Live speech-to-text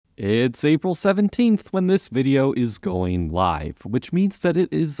It's April 17th when this video is going live, which means that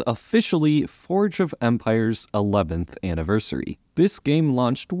it is officially Forge of Empire's 11th anniversary. This game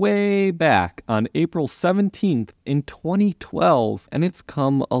launched way back on April 17th in 2012, and it's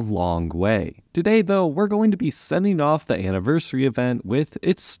come a long way. Today though, we're going to be sending off the anniversary event with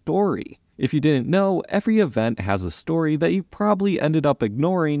its story. If you didn't know, every event has a story that you probably ended up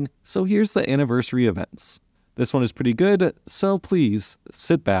ignoring, so here's the anniversary events. This one is pretty good, so please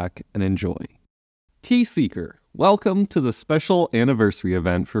sit back and enjoy. Key Seeker, welcome to the special anniversary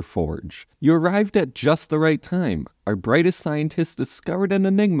event for Forge. You arrived at just the right time. Our brightest scientist discovered an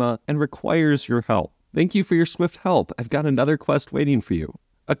enigma and requires your help. Thank you for your swift help. I've got another quest waiting for you.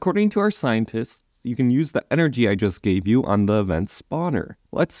 According to our scientists, you can use the energy I just gave you on the event spawner.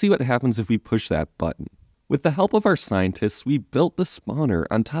 Let's see what happens if we push that button. With the help of our scientists, we built the spawner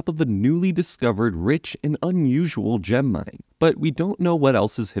on top of the newly discovered rich and unusual gem mine. But we don't know what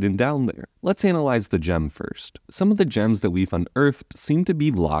else is hidden down there. Let's analyze the gem first. Some of the gems that we've unearthed seem to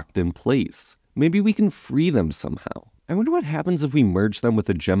be locked in place. Maybe we can free them somehow. I wonder what happens if we merge them with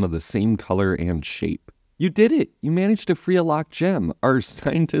a gem of the same color and shape. You did it! You managed to free a locked gem. Our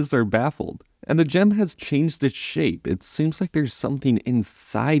scientists are baffled. And the gem has changed its shape. It seems like there's something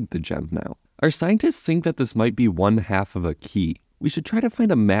inside the gem now. Our scientists think that this might be one half of a key. We should try to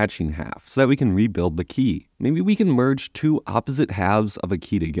find a matching half so that we can rebuild the key. Maybe we can merge two opposite halves of a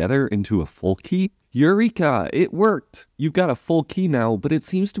key together into a full key? Eureka! It worked! You've got a full key now, but it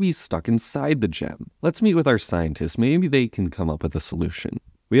seems to be stuck inside the gem. Let's meet with our scientists. Maybe they can come up with a solution.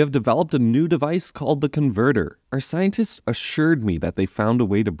 We have developed a new device called the Converter. Our scientists assured me that they found a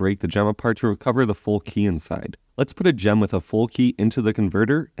way to break the gem apart to recover the full key inside. Let's put a gem with a full key into the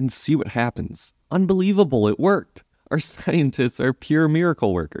converter and see what happens. Unbelievable, it worked! Our scientists are pure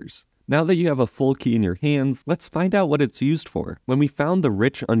miracle workers. Now that you have a full key in your hands, let's find out what it's used for. When we found the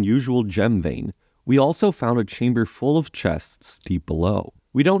rich, unusual gem vein, we also found a chamber full of chests deep below.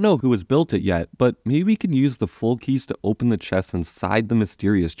 We don't know who has built it yet, but maybe we can use the full keys to open the chests inside the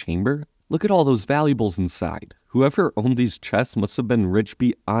mysterious chamber? Look at all those valuables inside. Whoever owned these chests must have been rich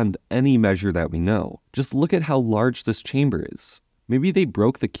beyond any measure that we know. Just look at how large this chamber is. Maybe they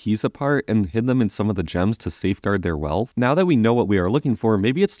broke the keys apart and hid them in some of the gems to safeguard their wealth? Now that we know what we are looking for,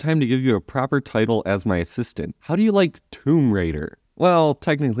 maybe it's time to give you a proper title as my assistant. How do you like Tomb Raider? Well,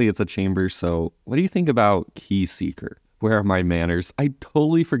 technically it's a chamber, so what do you think about Key Seeker? Where are my manners? I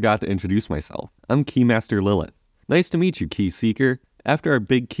totally forgot to introduce myself. I'm Keymaster Lilith. Nice to meet you, Key Seeker. After our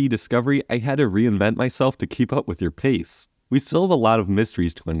big key discovery, I had to reinvent myself to keep up with your pace. We still have a lot of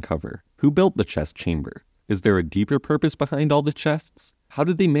mysteries to uncover. Who built the chest chamber? Is there a deeper purpose behind all the chests? How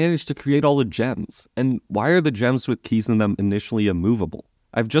did they manage to create all the gems? And why are the gems with keys in them initially immovable?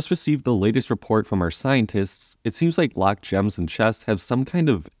 I've just received the latest report from our scientists. It seems like locked gems and chests have some kind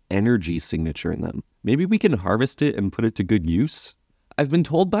of energy signature in them. Maybe we can harvest it and put it to good use? I've been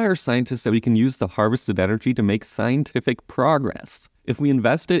told by our scientists that we can use the harvested energy to make scientific progress. If we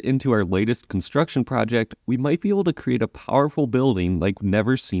invest it into our latest construction project, we might be able to create a powerful building like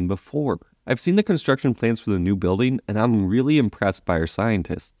never seen before. I've seen the construction plans for the new building, and I'm really impressed by our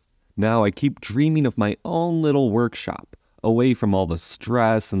scientists. Now I keep dreaming of my own little workshop, away from all the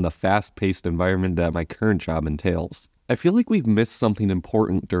stress and the fast-paced environment that my current job entails. I feel like we've missed something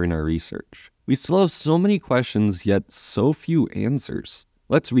important during our research. We still have so many questions, yet so few answers.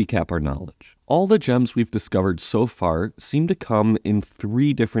 Let's recap our knowledge. All the gems we've discovered so far seem to come in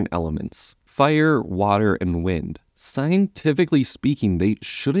 3 different elements: fire, water, and wind. Scientifically speaking, they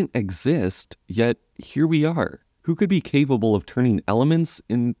shouldn't exist, yet here we are. Who could be capable of turning elements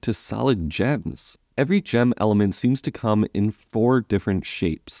into solid gems? Every gem element seems to come in 4 different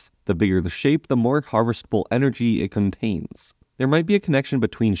shapes. The bigger the shape, the more harvestable energy it contains. There might be a connection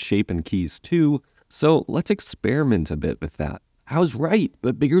between shape and keys too, so let's experiment a bit with that. I was right,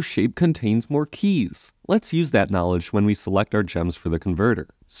 the bigger shape contains more keys. Let's use that knowledge when we select our gems for the converter.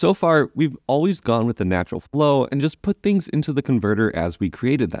 So far, we've always gone with the natural flow and just put things into the converter as we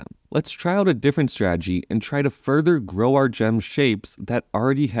created them. Let's try out a different strategy and try to further grow our gem shapes that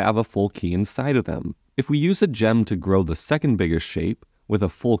already have a full key inside of them. If we use a gem to grow the second biggest shape, with a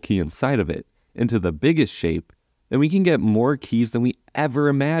full key inside of it, into the biggest shape, then we can get more keys than we ever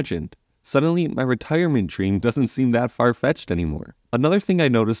imagined. Suddenly, my retirement dream doesn't seem that far-fetched anymore. Another thing I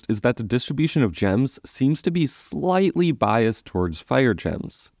noticed is that the distribution of gems seems to be slightly biased towards fire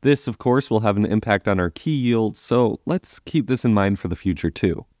gems. This, of course, will have an impact on our key yield, so let's keep this in mind for the future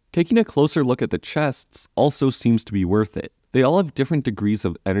too. Taking a closer look at the chests also seems to be worth it. They all have different degrees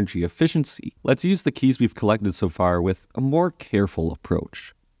of energy efficiency. Let's use the keys we've collected so far with a more careful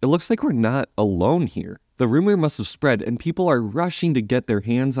approach. It looks like we're not alone here. The rumor must have spread, and people are rushing to get their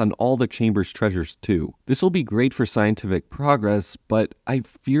hands on all the chamber's treasures too. This will be great for scientific progress, but I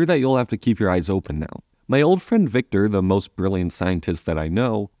fear that you'll have to keep your eyes open now. My old friend Victor, the most brilliant scientist that I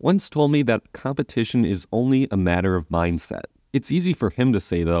know, once told me that competition is only a matter of mindset. It's easy for him to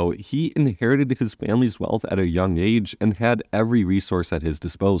say though, he inherited his family's wealth at a young age and had every resource at his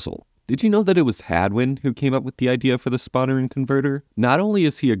disposal. Did you know that it was Hadwin who came up with the idea for the spawner and converter? Not only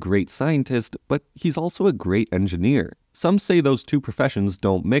is he a great scientist, but he's also a great engineer. Some say those two professions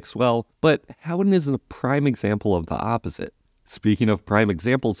don't mix well, but Hadwin is a prime example of the opposite. Speaking of prime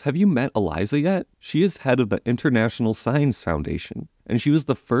examples, have you met Eliza yet? She is head of the International Science Foundation, and she was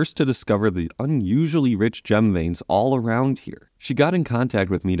the first to discover the unusually rich gem veins all around here. She got in contact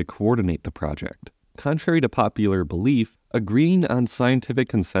with me to coordinate the project. Contrary to popular belief, agreeing on scientific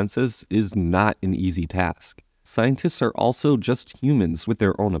consensus is not an easy task. Scientists are also just humans with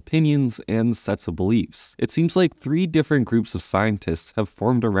their own opinions and sets of beliefs. It seems like 3 different groups of scientists have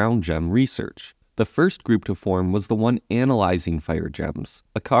formed around gem research. The first group to form was the one analyzing fire gems.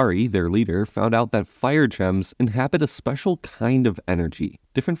 Akari, their leader, found out that fire gems inhabit a special kind of energy,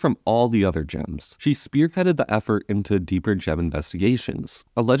 different from all the other gems. She spearheaded the effort into deeper gem investigations.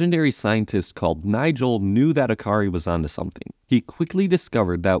 A legendary scientist called Nigel knew that Akari was onto something. He quickly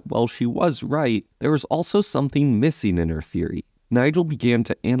discovered that while she was right, there was also something missing in her theory. Nigel began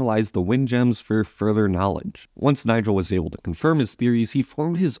to analyze the wind gems for further knowledge. Once Nigel was able to confirm his theories, he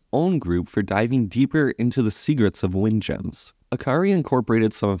formed his own group for diving deeper into the secrets of wind gems. Akari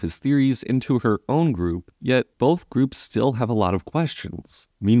incorporated some of his theories into her own group, yet both groups still have a lot of questions.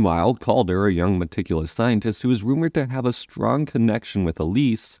 Meanwhile, Calder, a young meticulous scientist who is rumored to have a strong connection with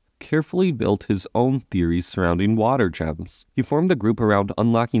Elise, carefully built his own theories surrounding water gems. He formed the group around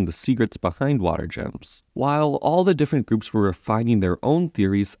unlocking the secrets behind water gems. While all the different groups were refining their own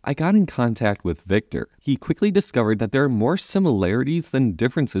theories, I got in contact with Victor. He quickly discovered that there are more similarities than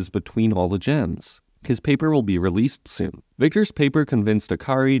differences between all the gems. His paper will be released soon. Victor's paper convinced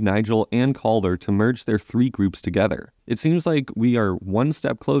Akari, Nigel, and Calder to merge their 3 groups together. It seems like we are one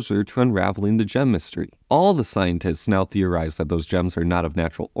step closer to unraveling the gem mystery. All the scientists now theorize that those gems are not of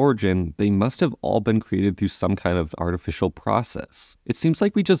natural origin. They must have all been created through some kind of artificial process. It seems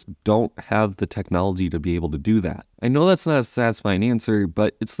like we just don't have the technology to be able to do that. I know that's not a satisfying answer,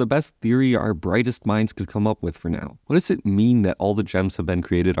 but it's the best theory our brightest minds could come up with for now. What does it mean that all the gems have been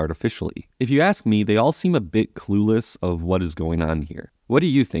created artificially? If you ask me, they all seem a bit clueless of what is going on here. What do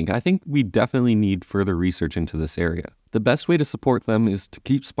you think? I think we definitely need further research into this area. The best way to support them is to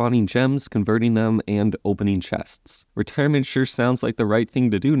keep spawning gems, converting them, and opening chests. Retirement sure sounds like the right thing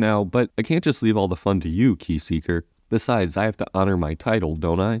to do now, but I can't just leave all the fun to you, key seeker. Besides, I have to honor my title,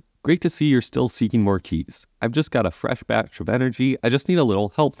 don't I? Great to see you're still seeking more keys. I've just got a fresh batch of energy, I just need a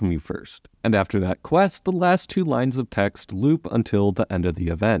little help from you first. And after that quest, the last 2 lines of text loop until the end of the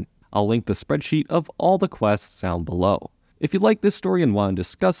event. I'll link the spreadsheet of all the quests down below. If you like this story and want to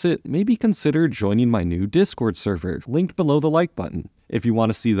discuss it, maybe consider joining my new Discord server, linked below the like button. If you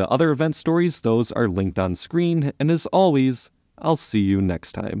want to see the other event stories, those are linked on screen, and as always, I'll see you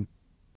next time.